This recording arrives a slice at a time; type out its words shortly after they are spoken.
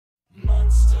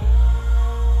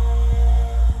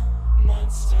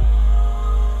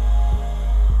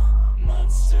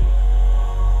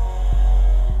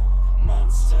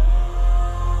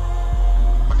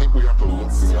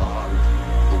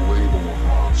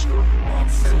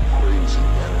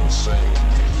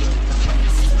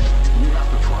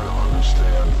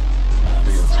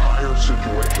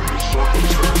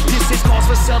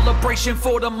vibration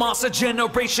for the monster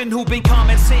generation who become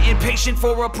impatient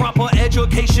for a proper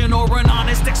education or an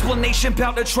honest explanation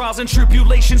about the trials and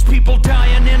tribulations. People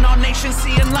dying in our nation,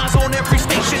 seeing lies on every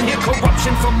station. Hear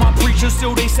corruption from our preachers,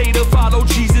 still they say to follow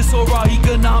Jesus. Or our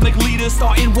economic leaders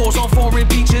starting wars on foreign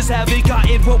beaches. Haven't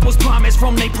gotten what was promised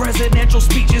from their presidential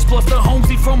speeches. Plus the homes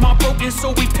we from are broken,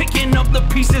 so we picking up the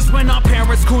pieces. When our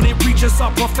parents couldn't reach us,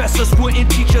 our professors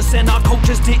wouldn't teach us, and our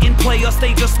coaches didn't play us.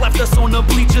 They just left us on the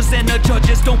bleachers, and the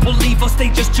judges don't believe us. They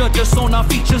just judge us on our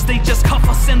features. They just cuff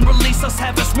us and release us,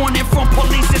 have us running from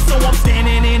police. And so I'm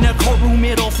standing in a courtroom,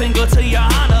 middle finger to your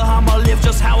honor. I'ma live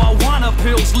just how I wanna.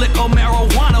 Pills, liquor,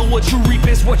 marijuana. What you reap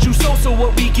is what you sow, so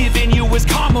what we giving you is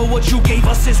karma. What you gave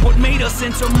us is what made us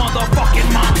into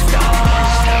motherfucking monsters.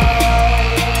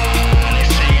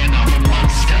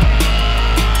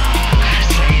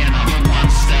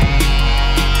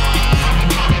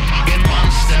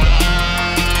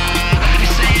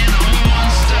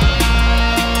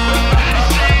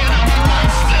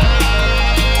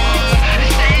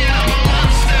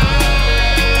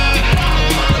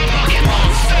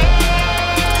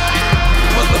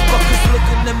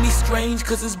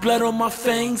 Cause there's blood on my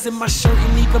fangs, and my shirt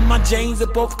and even my jeans are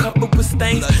both covered with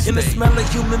stains. And the smell of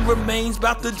human remains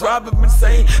bout to drive him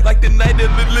insane. Like the night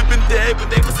of the living dead, but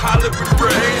they was hollering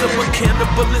brains. I'm a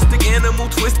cannibalistic animal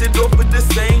twisted off of the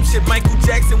same shit Michael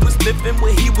Jackson was sniffing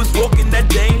when he was walking that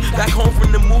dame. Back home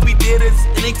from the movie theaters,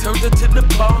 and they turned her to the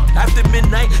park. After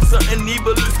midnight, something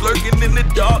evil is lurking in the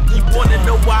dark. You wanna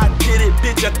know why I did it?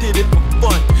 Bitch, I did it for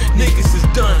fun. Niggas is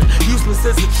done, useless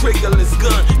as a triggerless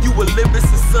gun. You a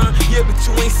lyricist, son, yeah, but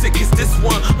you ain't sick as this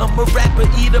one. I'm a rapper,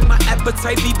 eater, my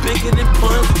appetite be bigger than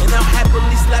puns. And I'll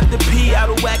happily slap the P out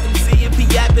of whack and see if he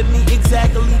yapping me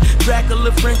exactly.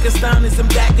 Dracula, Frankenstein is in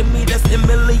back of me. That's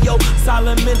Emilio,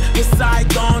 Solomon, his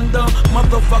Saigon, the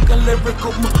motherfucking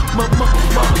lyrical monster.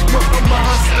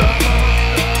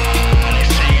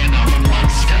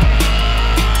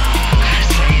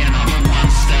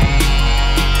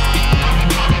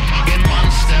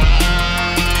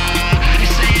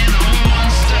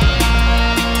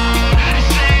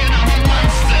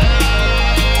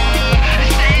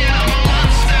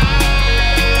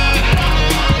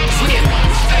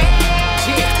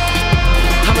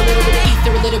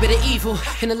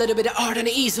 And a little bit of art on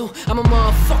the easel. I'm a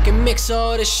motherfucking mix of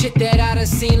all the shit that I done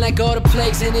seen, like all the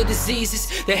plagues and the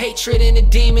diseases, the hatred and the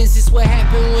demons. It's what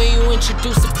happened when you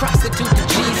introduce a prostitute to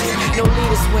Jesus. No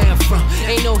leaders where I'm from,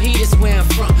 ain't no heaters where I'm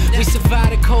from. We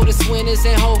survive the coldest winters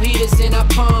and hold heaters in our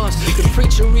palms. The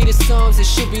preacher read the psalms that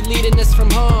should be leading us from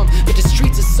harm, but the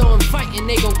streets are so inviting,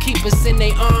 they gon' keep us in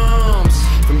their arms.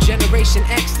 From generation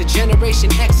X to generation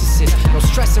Exorcist, no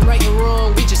stressing right and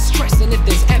wrong, we just stressing if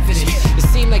there's evidence. It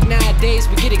seems like nowadays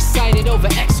we get excited over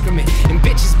excrement, and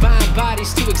bitches buying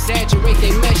bodies to exaggerate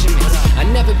their measurements. I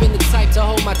never been the type to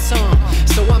hold my tongue,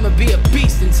 so I'ma be a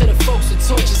beast until the folks with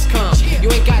torches come.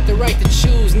 You ain't got the right to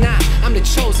choose, nah, I'm the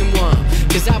chosen one.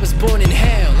 Cause I was born in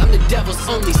hell, I'm the devil's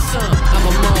only son. I'm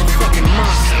a motherfucking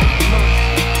monster.